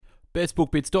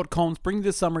BestBookBits.com's bringing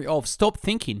the summary of Stop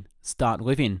Thinking, Start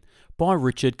Living by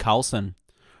Richard Carlson.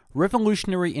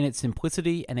 Revolutionary in its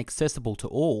simplicity and accessible to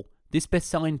all, this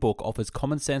best-selling book offers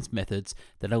common sense methods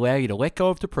that allow you to let go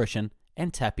of depression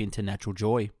and tap into natural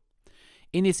joy.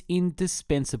 In this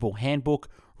indispensable handbook,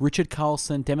 Richard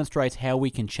Carlson demonstrates how we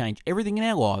can change everything in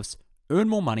our lives, earn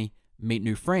more money, meet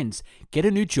new friends, get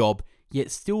a new job,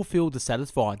 yet still feel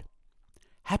dissatisfied.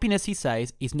 Happiness, he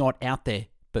says, is not out there,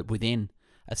 but within,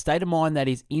 a state of mind that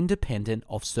is independent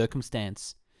of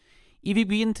circumstance. If you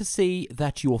begin to see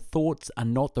that your thoughts are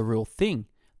not the real thing,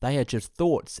 they are just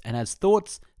thoughts, and as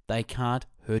thoughts, they can't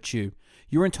hurt you.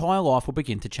 Your entire life will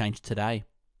begin to change today.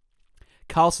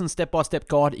 Carlson's step-by-step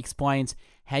guide explains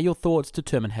how your thoughts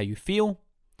determine how you feel,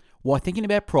 why thinking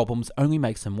about problems only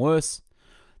makes them worse,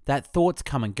 that thoughts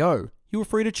come and go. You are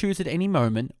free to choose at any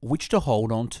moment which to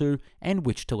hold on to and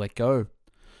which to let go.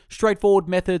 Straightforward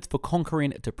methods for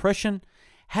conquering depression,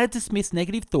 how to dismiss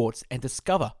negative thoughts and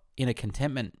discover inner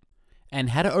contentment,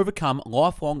 and how to overcome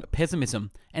lifelong pessimism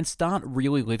and start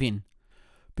really living.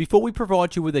 Before we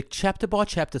provide you with a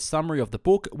chapter-by-chapter summary of the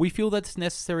book, we feel that it's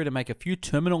necessary to make a few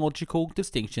terminological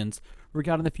distinctions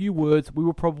regarding the few words we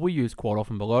will probably use quite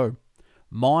often below.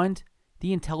 Mind,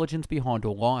 the intelligence behind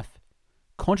all life.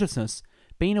 Consciousness,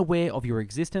 being aware of your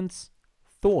existence.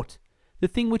 Thought, the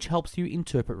thing which helps you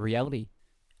interpret reality.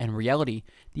 And reality,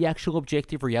 the actual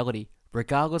objective reality,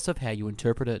 regardless of how you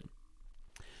interpret it.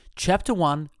 Chapter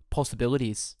 1,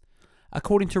 Possibilities.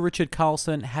 According to Richard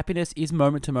Carlson, happiness is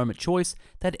moment-to-moment choice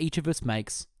that each of us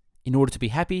makes. In order to be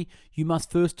happy, you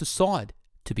must first decide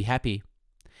to be happy.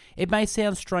 It may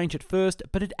sound strange at first,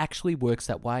 but it actually works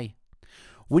that way.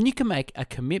 When you can make a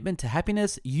commitment to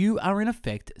happiness, you are in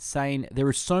effect saying there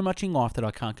is so much in life that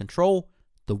I can't control: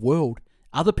 the world,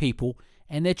 other people,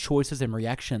 and their choices and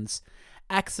reactions,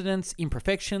 accidents,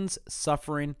 imperfections,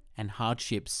 suffering, and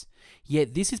hardships.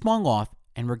 Yet this is my life,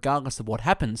 and regardless of what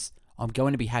happens, I'm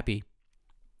going to be happy.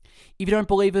 If you don't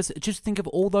believe us, just think of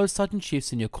all those sudden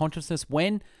shifts in your consciousness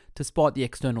when, despite the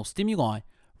external stimuli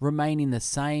remaining the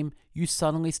same, you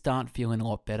suddenly start feeling a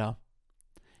lot better.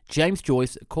 James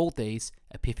Joyce called these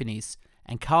epiphanies,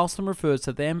 and Carlson refers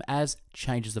to them as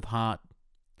changes of heart.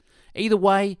 Either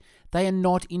way, they are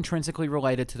not intrinsically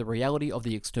related to the reality of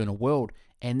the external world,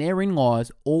 and therein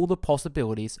lies all the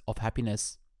possibilities of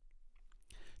happiness.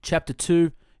 Chapter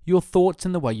 2, Your Thoughts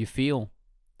and the Way You Feel.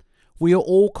 We are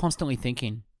all constantly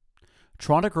thinking.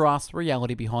 Try to grasp the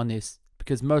reality behind this,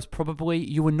 because most probably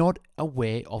you are not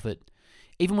aware of it.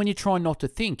 Even when you try not to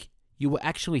think, you are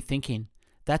actually thinking.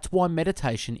 That's why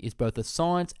meditation is both a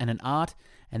science and an art,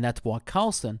 and that's why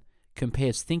Carlson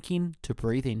compares thinking to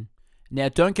breathing. Now,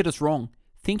 don't get us wrong.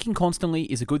 Thinking constantly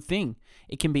is a good thing.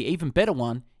 It can be even better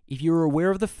one if you're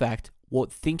aware of the fact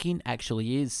what thinking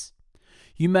actually is.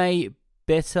 You may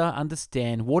better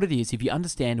understand what it is if you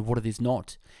understand what it is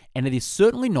not, and it is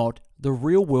certainly not the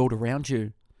real world around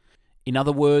you. In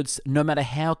other words, no matter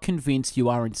how convinced you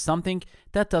are in something,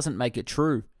 that doesn't make it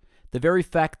true. The very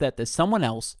fact that there's someone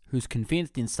else who's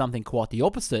convinced in something quite the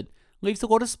opposite leaves a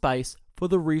lot of space for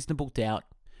the reasonable doubt.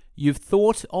 You've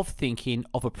thought of thinking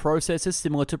of a process as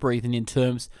similar to breathing in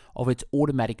terms of its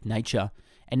automatic nature,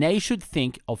 and now you should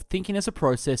think of thinking as a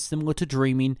process similar to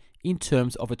dreaming in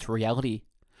terms of its reality.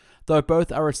 Though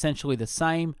both are essentially the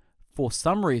same, for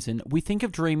some reason we think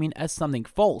of dreaming as something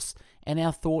false and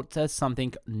our thoughts as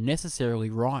something necessarily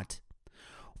right.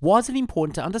 Why is it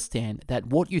important to understand that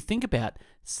what you think about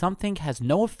something has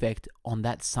no effect on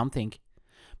that something?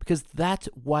 Because that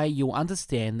way you'll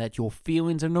understand that your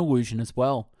feelings are an illusion as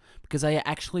well, because they are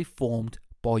actually formed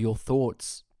by your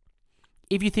thoughts.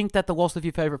 If you think that the loss of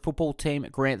your favorite football team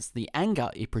grants the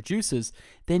anger it produces,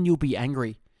 then you'll be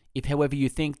angry. If, however, you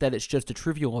think that it's just a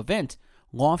trivial event,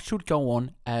 life should go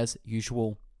on as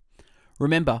usual.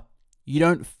 Remember, you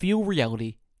don't feel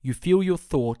reality, you feel your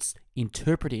thoughts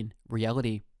interpreting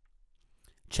reality.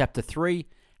 Chapter 3,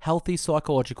 Healthy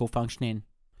Psychological Functioning.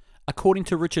 According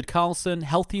to Richard Carlson,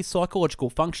 healthy psychological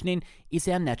functioning is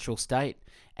our natural state,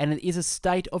 and it is a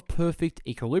state of perfect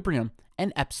equilibrium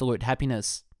and absolute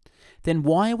happiness. Then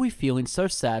why are we feeling so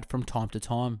sad from time to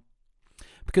time?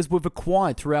 Because we've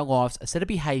acquired through our lives a set of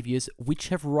behaviors which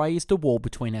have raised a wall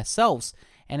between ourselves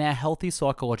and our healthy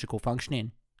psychological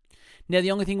functioning. Now,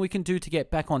 the only thing we can do to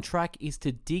get back on track is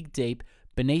to dig deep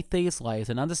beneath these layers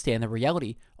and understand the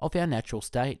reality of our natural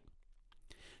state.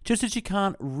 Just as you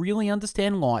can't really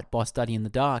understand light by studying the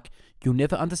dark, you'll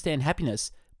never understand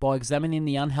happiness by examining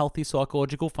the unhealthy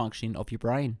psychological functioning of your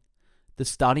brain. The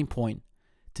starting point: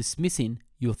 dismissing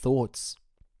your thoughts.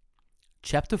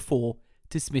 Chapter 4,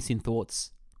 Dismissing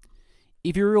Thoughts.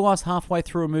 If you realize halfway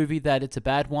through a movie that it's a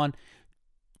bad one,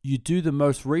 You do the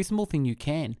most reasonable thing you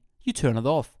can. You turn it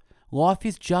off. Life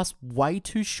is just way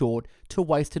too short to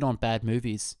waste it on bad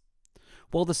movies.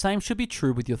 Well, the same should be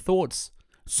true with your thoughts.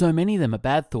 So many of them are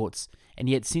bad thoughts, and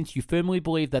yet since you firmly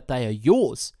believe that they are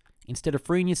yours, instead of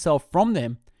freeing yourself from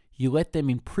them, you let them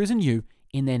imprison you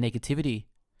in their negativity.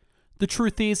 The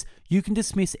truth is, you can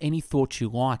dismiss any thought you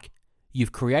like.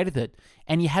 You've created it,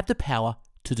 and you have the power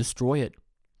to destroy it.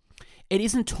 It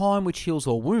isn't time which heals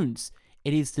all wounds.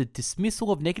 It is the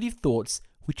dismissal of negative thoughts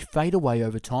which fade away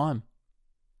over time.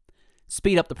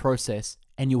 Speed up the process,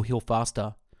 and you'll heal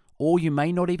faster, or you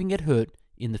may not even get hurt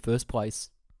in the first place.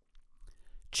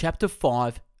 Chapter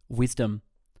 5, Wisdom.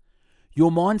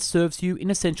 Your mind serves you in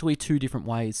essentially two different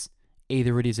ways.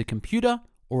 Either it is a computer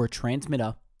or a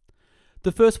transmitter.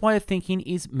 The first way of thinking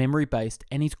is memory-based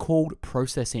and is called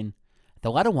processing.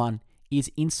 The latter one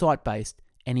is insight-based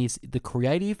and is the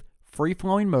creative,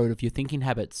 free-flowing mode of your thinking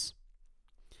habits.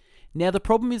 Now, the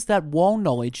problem is that while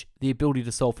knowledge, the ability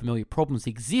to solve familiar problems,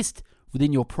 exist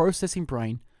within your processing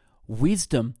brain,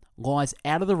 wisdom lies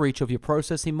out of the reach of your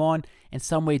processing mind and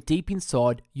somewhere deep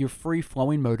inside your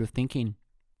free-flowing mode of thinking.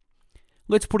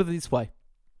 Let's put it this way.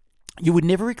 You would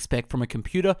never expect from a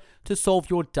computer to solve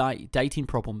your dating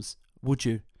problems, would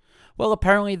you? Well,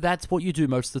 apparently that's what you do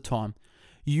most of the time.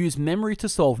 You use memory to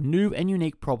solve new and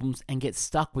unique problems and get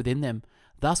stuck within them,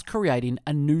 thus creating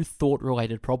a new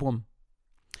thought-related problem.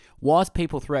 Wise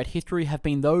people throughout history have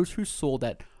been those who saw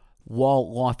that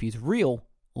while life is real,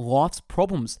 life's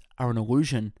problems are an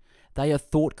illusion. They are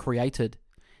thought-created.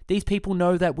 These people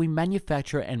know that we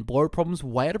manufacture and blow problems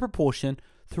way out of proportion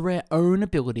through our own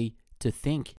ability to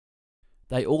think.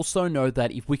 They also know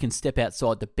that if we can step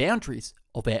outside the boundaries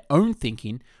of our own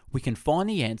thinking, we can find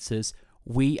the answers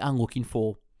we are looking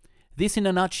for. This, in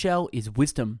a nutshell, is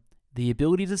wisdom, the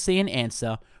ability to see an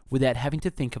answer without having to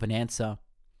think of an answer.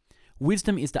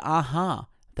 Wisdom is the aha,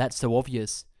 that's so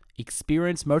obvious,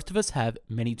 experience most of us have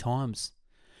many times.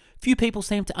 Few people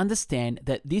seem to understand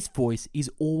that this voice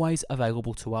is always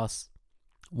available to us.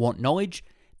 Want knowledge?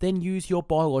 Then use your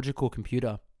biological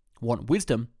computer. Want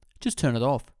wisdom? Just turn it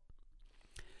off.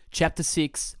 Chapter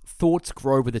 6, Thoughts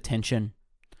Grow with Attention.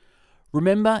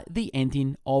 Remember the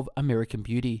ending of American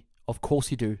Beauty? Of course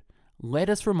you do. Let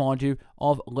us remind you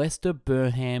of Lester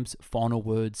Burnham's final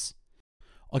words.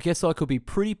 I guess I could be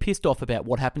pretty pissed off about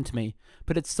what happened to me,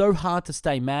 but it's so hard to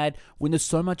stay mad when there's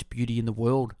so much beauty in the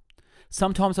world.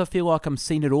 Sometimes I feel like I'm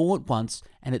seeing it all at once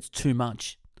and it's too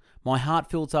much. My heart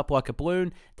fills up like a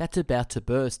balloon that's about to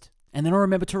burst, and then I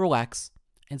remember to relax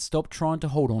and stop trying to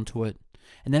hold on to it.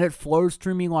 And then it flows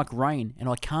through me like rain, and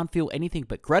I can't feel anything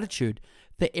but gratitude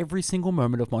for every single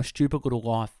moment of my stupid little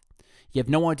life. You have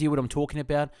no idea what I'm talking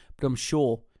about, but I'm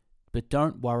sure. But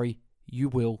don't worry, you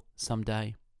will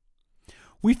someday.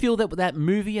 We feel that that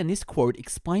movie and this quote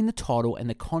explain the title and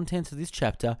the contents of this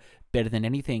chapter better than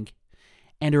anything,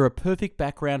 and are a perfect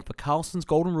background for Carlson's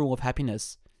golden rule of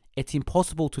happiness. It's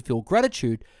impossible to feel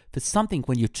gratitude for something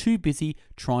when you're too busy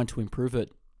trying to improve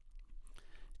it.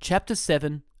 Chapter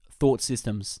 7, Thought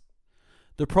Systems.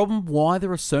 The problem why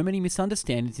there are so many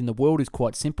misunderstandings in the world is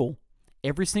quite simple.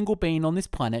 Every single being on this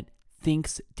planet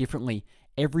thinks differently.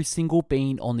 Every single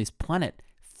being on this planet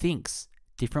thinks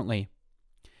differently.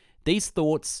 These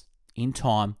thoughts, in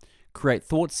time, create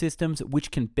thought systems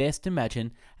which can best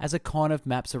imagine as a kind of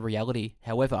maps of reality.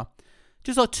 However,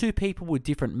 just like two people with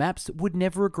different maps would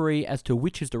never agree as to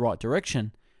which is the right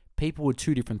direction, people with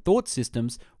two different thought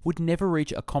systems would never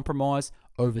reach a compromise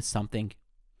over something.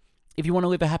 If you want to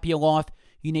live a happier life,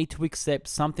 you need to accept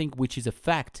something which is a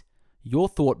fact. Your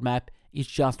thought map is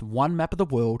just one map of the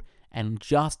world, and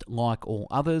just like all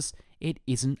others, it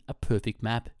isn't a perfect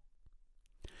map.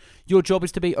 Your job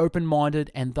is to be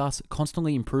open-minded and thus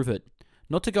constantly improve it,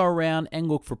 not to go around and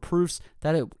look for proofs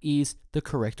that it is the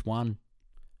correct one.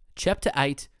 Chapter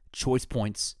 8, Choice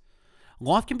Points.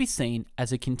 Life can be seen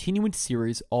as a continuing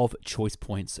series of choice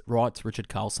points, writes Richard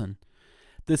Carlson.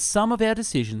 The sum of our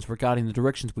decisions regarding the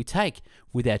directions we take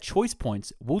with our choice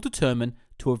points will determine,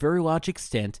 to a very large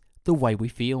extent, the way we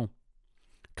feel.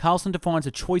 Carlson defines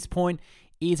a choice point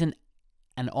as an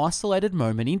isolated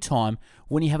moment in time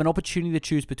when you have an opportunity to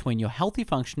choose between your healthy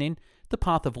functioning, the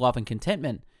path of love and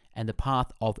contentment, and the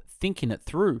path of thinking it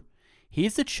through.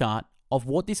 Here's the chart of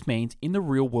what this means in the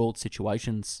real world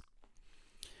situations.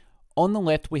 On the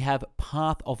left, we have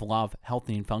path of love, health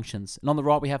and functions. And on the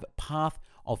right, we have path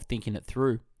of thinking it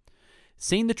through.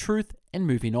 Seeing the truth and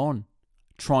moving on.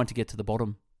 Trying to get to the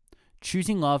bottom.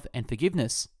 Choosing love and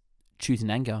forgiveness. Choosing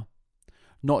anger.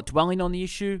 Not dwelling on the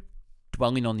issue.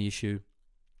 Dwelling on the issue.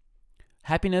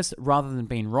 Happiness rather than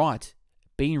being right.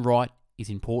 Being right is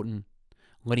important.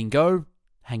 Letting go.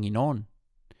 Hanging on.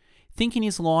 Thinking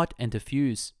is light and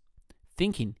diffuse.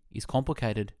 Thinking is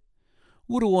complicated.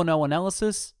 Little or no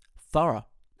analysis, thorough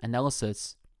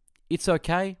analysis. It's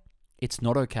okay, it's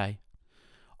not okay.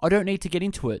 I don't need to get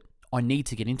into it, I need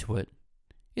to get into it.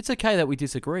 It's okay that we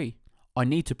disagree. I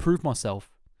need to prove myself.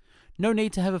 No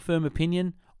need to have a firm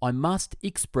opinion, I must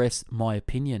express my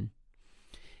opinion.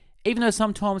 Even though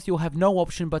sometimes you'll have no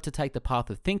option but to take the path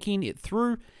of thinking it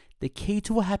through, the key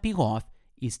to a happy life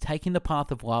is taking the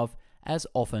path of love as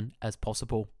often as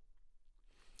possible.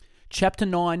 Chapter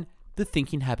 9, The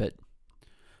Thinking Habit.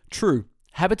 True,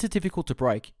 habits are difficult to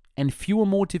break, and few are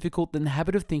more difficult than the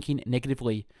habit of thinking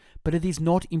negatively, but it is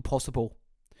not impossible.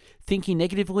 Thinking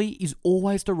negatively is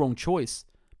always the wrong choice,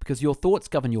 because your thoughts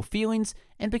govern your feelings,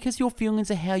 and because your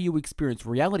feelings are how you experience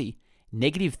reality.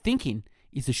 Negative thinking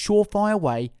is a surefire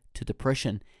way to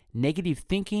depression. Negative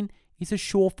thinking is a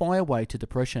surefire way to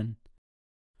depression.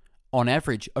 On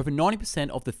average, over 90%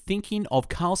 of the thinking of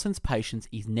Carlson's patients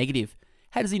is negative.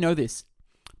 How does he know this?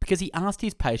 Because he asked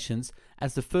his patients,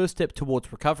 as the first step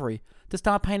towards recovery, to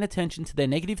start paying attention to their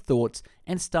negative thoughts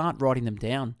and start writing them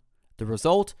down. The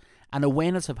result? An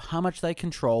awareness of how much they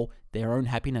control their own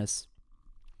happiness.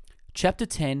 Chapter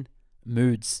 10,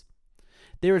 Moods.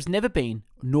 There has never been,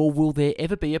 nor will there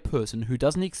ever be, a person who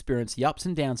doesn't experience the ups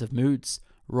and downs of moods,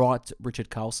 writes Richard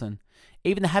Carlson.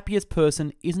 Even the happiest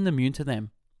person isn't immune to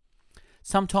them.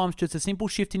 Sometimes just a simple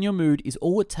shift in your mood is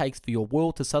all it takes for your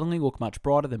world to suddenly look much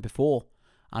brighter than before.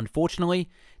 Unfortunately,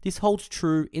 this holds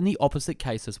true in the opposite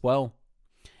case as well.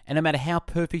 And no matter how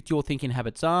perfect your thinking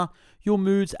habits are, your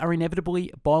moods are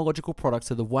inevitably biological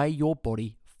products of the way your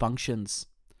body functions.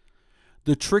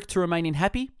 The trick to remaining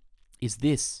happy is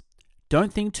this.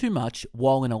 Don't think too much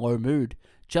while in a low mood.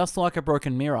 Just like a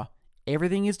broken mirror,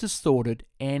 everything is distorted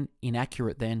and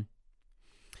inaccurate then.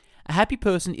 A happy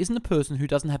person isn't a person who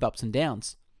doesn't have ups and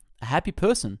downs. A happy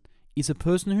person is a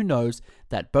person who knows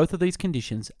that both of these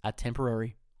conditions are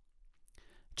temporary.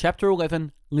 Chapter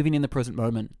 11, Living in the Present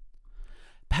Moment.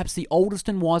 Perhaps the oldest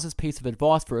and wisest piece of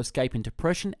advice for escaping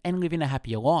depression and living a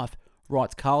happier life,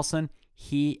 writes Carlson,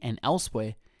 here and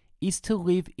elsewhere, is to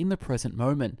live in the present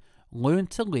moment. Learn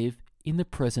to live in the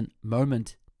present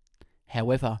moment.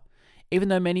 However, even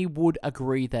though many would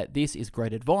agree that this is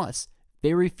great advice,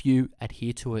 very few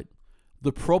adhere to it.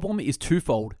 The problem is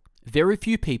twofold. Very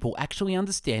few people actually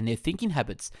understand their thinking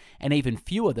habits, and even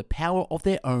fewer the power of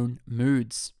their own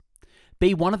moods.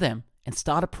 Be one of them and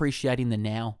start appreciating the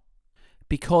now.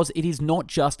 Because it is not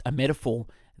just a metaphor,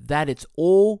 that it's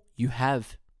all you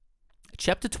have.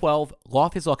 Chapter 12,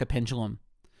 Life is like a pendulum.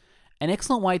 An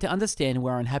excellent way to understand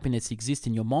where unhappiness exists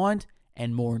in your mind,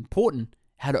 and more important,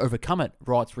 how to overcome it,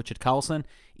 writes Richard Carlson,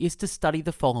 is to study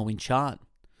the following chart.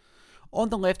 On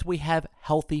the left, we have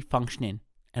healthy functioning,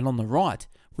 and on the right,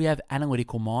 we have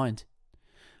analytical mind.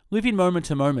 Living moment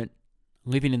to moment,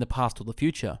 living in the past or the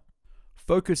future.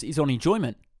 Focus is on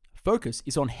enjoyment. Focus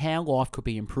is on how life could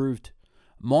be improved.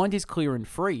 Mind is clear and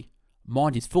free.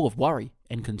 Mind is full of worry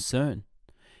and concern.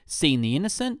 Seeing the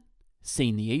innocent,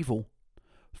 seeing the evil.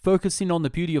 Focusing on the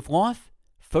beauty of life,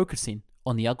 focusing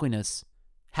on the ugliness.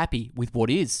 Happy with what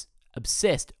is,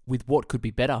 obsessed with what could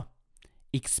be better.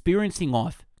 Experiencing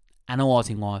life,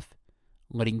 analysing life.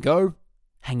 Letting go,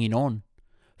 hanging on.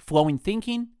 Flowing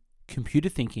thinking, computer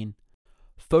thinking.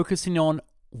 Focusing on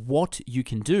what you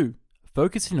can do,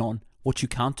 focusing on what you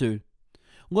can't do.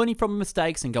 Learning from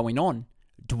mistakes and going on.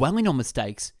 Dwelling on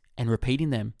mistakes and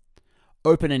repeating them.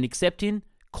 Open and accepting,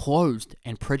 closed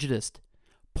and prejudiced.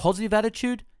 Positive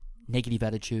attitude, negative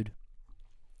attitude.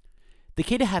 The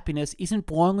key to happiness isn't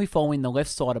blindly following the left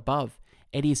side above.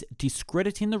 It is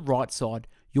discrediting the right side,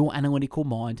 your analytical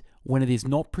mind, when it is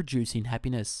not producing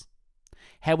happiness.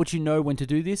 How would you know when to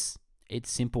do this?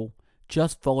 It's simple.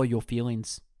 Just follow your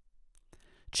feelings.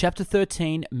 Chapter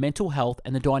 13, Mental Health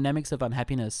and the Dynamics of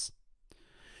Unhappiness.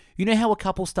 You know how a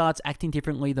couple starts acting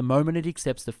differently the moment it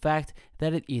accepts the fact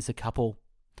that it is a couple?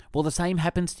 Well, the same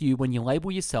happens to you when you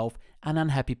label yourself an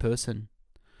unhappy person.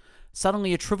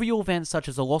 Suddenly, a trivial event such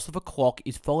as the loss of a clock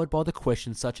is followed by the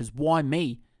questions such as why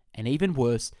me? And even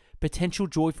worse, potential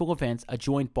joyful events are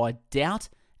joined by doubt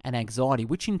and anxiety,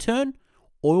 which in turn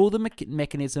oil the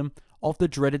mechanism of the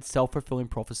dreaded self-fulfilling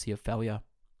prophecy of failure.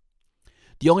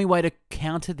 The only way to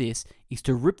counter this is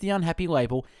to rip the unhappy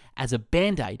label as a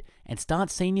band-aid and start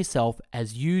seeing yourself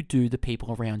as you do the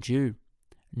people around you.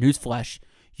 Newsflash,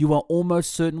 you are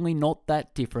almost certainly not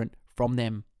that different from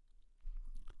them.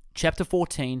 Chapter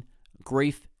 14,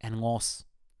 Grief and Loss.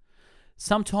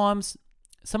 Sometimes,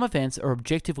 some events are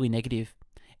objectively negative.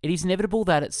 It is inevitable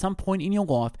that at some point in your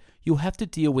life, you'll have to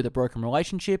deal with a broken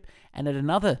relationship, and at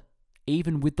another,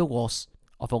 even with the loss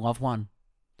of a loved one.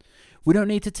 We don't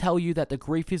need to tell you that the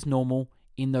grief is normal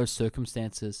in those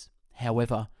circumstances.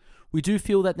 However, we do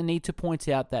feel that the need to point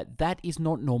out that that is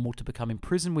not normal to become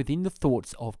imprisoned within the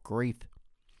thoughts of grief.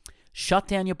 Shut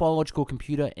down your biological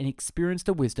computer and experience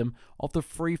the wisdom of the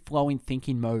free-flowing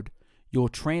thinking mode. Your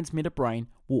transmitter brain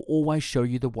will always show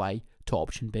you the way to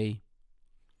option B.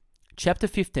 Chapter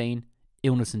 15,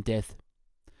 Illness and Death.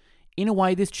 In a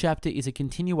way, this chapter is a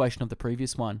continuation of the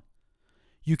previous one.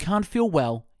 You can't feel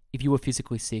well if you are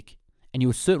physically sick, and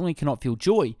you certainly cannot feel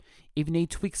joy if you need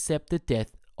to accept the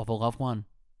death of a loved one.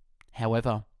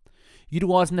 However,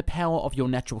 utilizing the power of your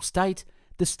natural state,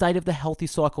 the state of the healthy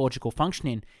psychological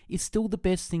functioning, is still the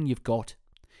best thing you've got.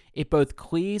 It both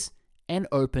clears and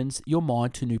opens your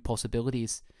mind to new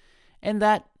possibilities, and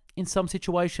that, in some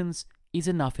situations, is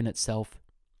enough in itself.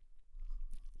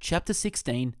 Chapter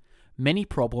 16, Many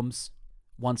Problems,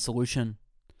 One Solution.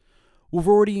 We've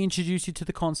already introduced you to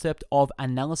the concept of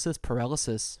analysis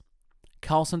paralysis.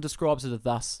 Carlson describes it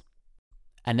thus.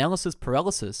 Analysis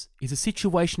paralysis is a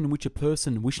situation in which a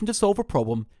person wishing to solve a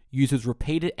problem uses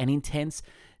repeated and intense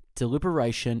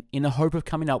deliberation in the hope of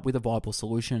coming up with a viable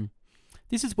solution.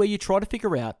 This is where you try to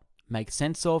figure out, make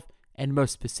sense of, and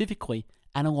most specifically,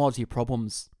 analyze your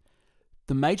problems.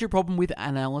 The major problem with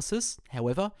analysis,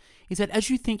 however, is that as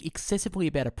you think excessively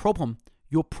about a problem,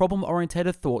 your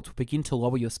problem-orientated thoughts will begin to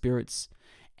lower your spirits.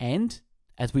 And,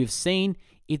 as we have seen,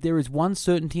 if there is one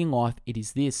certainty in life, it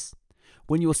is this.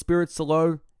 When your spirits are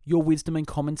low, your wisdom and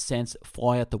common sense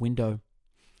fly out the window.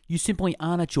 You simply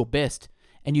aren't at your best,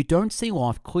 and you don't see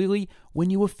life clearly when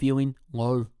you are feeling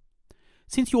low.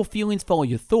 Since your feelings follow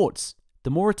your thoughts, the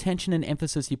more attention and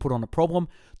emphasis you put on a problem,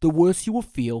 the worse you will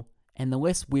feel and the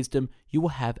less wisdom you will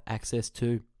have access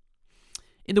to.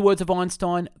 In the words of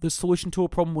Einstein, the solution to a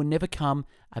problem will never come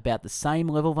about the same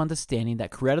level of understanding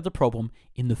that created the problem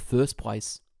in the first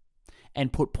place.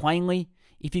 And put plainly,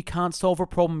 if you can't solve a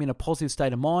problem in a positive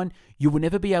state of mind, you will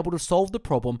never be able to solve the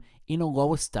problem in a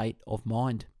lower state of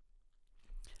mind.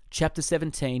 Chapter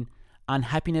 17,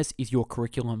 Unhappiness is Your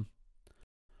Curriculum.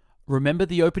 Remember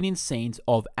the opening scenes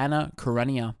of Anna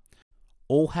Karenina.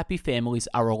 All happy families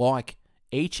are alike.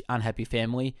 Each unhappy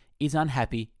family is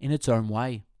unhappy in its own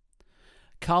way.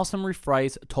 Carlson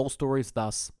rephrased Tolstoy's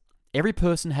thus: every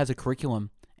person has a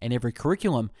curriculum, and every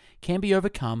curriculum can be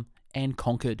overcome and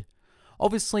conquered.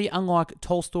 Obviously, unlike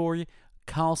Tolstoy,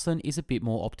 Carlson is a bit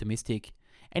more optimistic,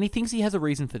 and he thinks he has a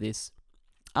reason for this.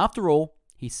 After all,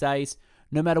 he says,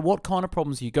 no matter what kind of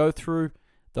problems you go through,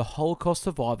 the Holocaust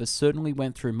survivors certainly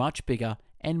went through much bigger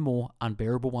and more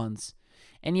unbearable ones,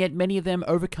 and yet many of them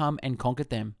overcome and conquered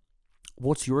them.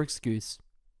 What's your excuse?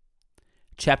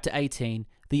 Chapter 18,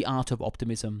 The Art of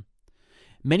Optimism.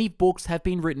 Many books have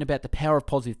been written about the power of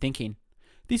positive thinking.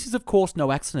 This is of course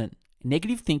no accident.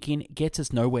 Negative thinking gets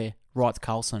us nowhere, writes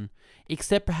Carlson,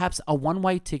 except perhaps a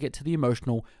one-way ticket to the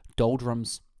emotional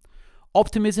doldrums.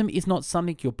 Optimism is not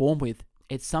something you're born with,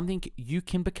 it's something you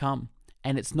can become,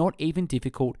 and it's not even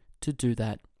difficult to do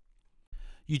that.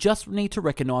 You just need to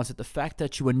recognize that the fact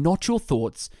that you are not your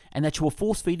thoughts and that you are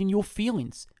force-feeding your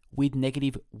feelings with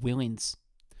negative willings.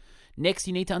 Next,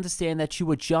 you need to understand that you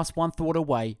are just one thought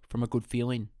away from a good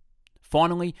feeling.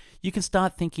 Finally, you can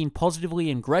start thinking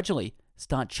positively and gradually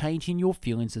start changing your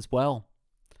feelings as well.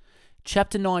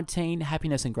 Chapter 19,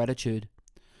 Happiness and Gratitude.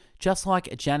 Just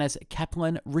like Janice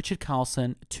Kaplan, Richard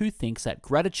Carlson too thinks that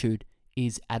gratitude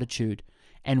is attitude,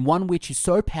 and one which is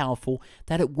so powerful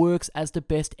that it works as the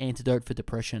best antidote for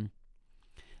depression.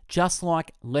 Just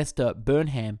like Lester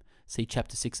Burnham, see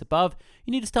chapter 6 above,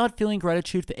 you need to start feeling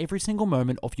gratitude for every single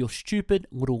moment of your stupid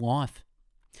little life.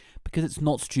 Because it's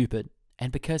not stupid,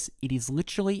 and because it is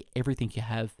literally everything you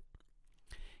have.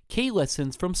 Key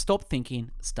lessons from Stop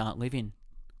Thinking, Start Living.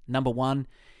 Number 1,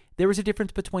 there is a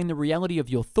difference between the reality of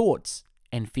your thoughts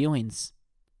and feelings.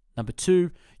 Number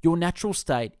 2, your natural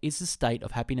state is the state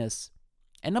of happiness.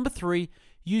 And number 3,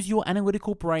 use your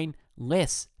analytical brain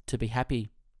less to be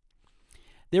happy.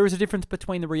 There is a difference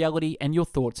between the reality and your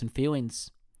thoughts and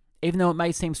feelings. Even though it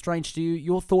may seem strange to you,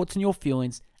 your thoughts and your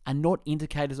feelings are not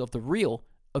indicators of the real,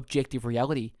 objective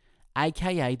reality,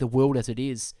 aka the world as it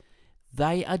is.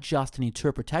 They are just an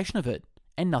interpretation of it,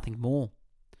 and nothing more.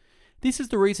 This is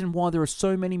the reason why there are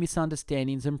so many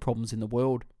misunderstandings and problems in the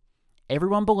world.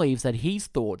 Everyone believes that his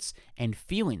thoughts and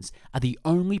feelings are the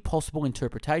only possible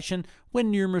interpretation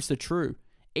when numerous are true,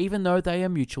 even though they are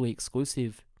mutually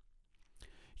exclusive.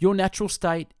 Your natural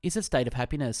state is a state of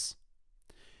happiness.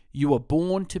 You are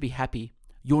born to be happy.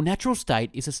 Your natural state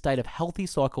is a state of healthy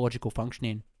psychological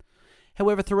functioning.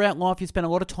 However, throughout life you spend a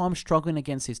lot of time struggling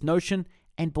against this notion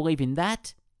and believing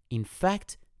that, in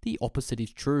fact, the opposite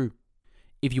is true.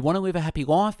 If you want to live a happy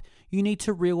life, you need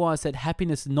to realize that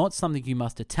happiness is not something you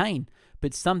must attain,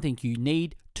 but something you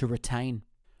need to retain.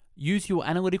 Use your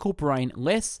analytical brain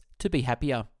less to be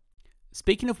happier.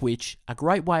 Speaking of which, a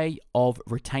great way of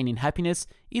retaining happiness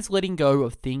is letting go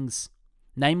of things.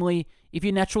 Namely, if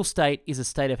your natural state is a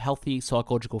state of healthy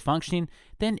psychological functioning,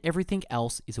 then everything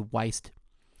else is a waste.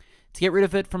 To get rid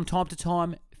of it from time to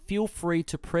time, feel free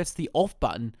to press the off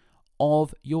button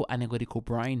of your analytical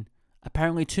brain.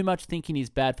 Apparently, too much thinking is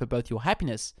bad for both your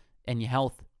happiness and your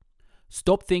health.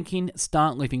 Stop thinking,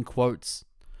 start living quotes.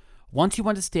 Once you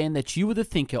understand that you are the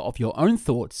thinker of your own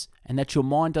thoughts and that your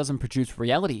mind doesn't produce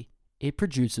reality, it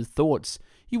produces thoughts,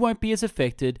 you won't be as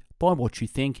affected by what you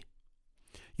think.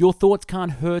 Your thoughts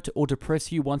can't hurt or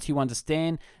depress you once you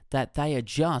understand that they are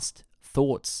just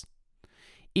thoughts.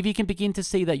 If you can begin to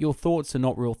see that your thoughts are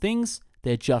not real things,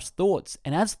 they're just thoughts,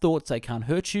 and as thoughts they can't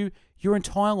hurt you, your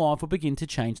entire life will begin to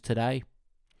change today.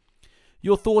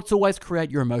 Your thoughts always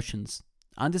create your emotions.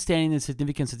 Understanding the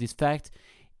significance of this fact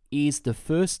is the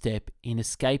first step in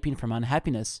escaping from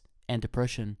unhappiness and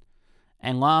depression.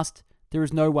 And last, there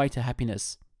is no way to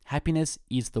happiness. Happiness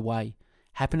is the way.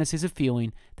 Happiness is a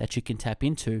feeling that you can tap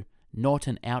into, not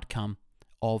an outcome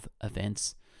of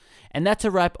events. And that's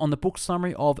a wrap on the book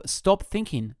summary of Stop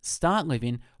Thinking, Start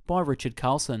Living by Richard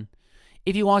Carlson.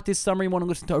 If you like this summary and want to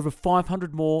listen to over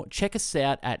 500 more, check us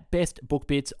out at Best Book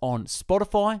Bits on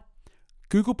Spotify,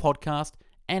 Google Podcast,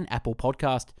 and Apple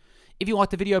Podcast. If you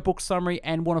like the video book summary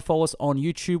and want to follow us on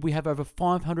YouTube, we have over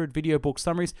 500 video book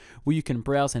summaries where you can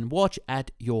browse and watch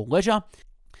at your leisure.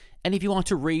 And if you like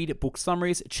to read book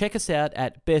summaries, check us out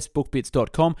at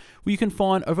bestbookbits.com where you can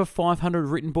find over 500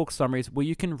 written book summaries where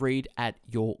you can read at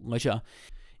your leisure.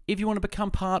 If you want to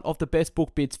become part of the Best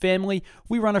Book Bits family,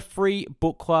 we run a free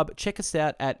book club. Check us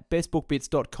out at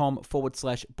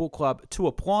bestbookbits.com/book club to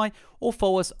apply, or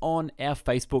follow us on our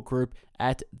Facebook group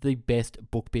at the Best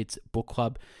Book Bits Book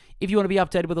Club. If you want to be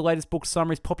updated with the latest book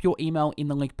summaries, pop your email in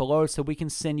the link below so we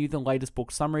can send you the latest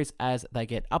book summaries as they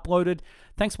get uploaded.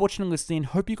 Thanks for watching and listening.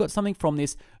 Hope you got something from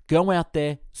this. Go out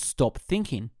there, stop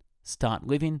thinking, start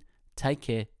living. Take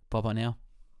care. Bye-bye now.